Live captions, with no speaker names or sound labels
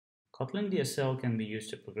Kotlin DSL can be used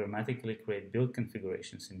to programmatically create build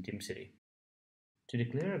configurations in TeamCity. To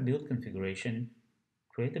declare a build configuration,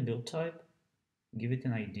 create a build type, give it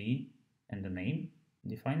an ID and a name,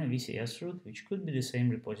 define a VCS root, which could be the same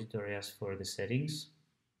repository as for the settings.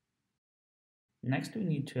 Next, we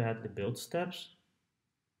need to add the build steps.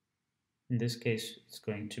 In this case, it's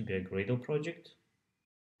going to be a Gradle project.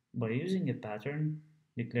 By using a pattern,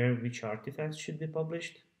 declare which artifacts should be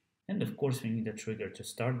published. And of course, we need a trigger to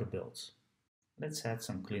start the builds. Let's add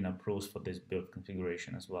some cleanup rules for this build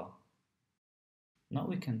configuration as well. Now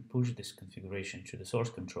we can push this configuration to the source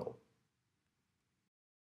control.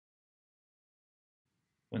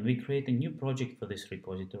 When we create a new project for this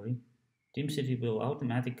repository, TeamCity will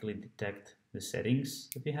automatically detect the settings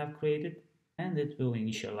that we have created, and it will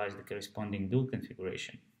initialize the corresponding build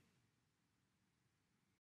configuration.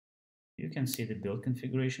 You can see the build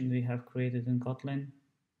configuration we have created in Kotlin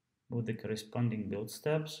with the corresponding build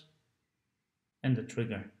steps and the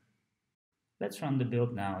trigger. Let's run the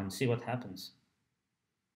build now and see what happens.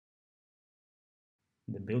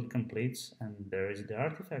 The build completes and there is the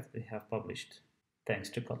artifact we have published, thanks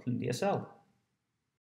to Kotlin DSL.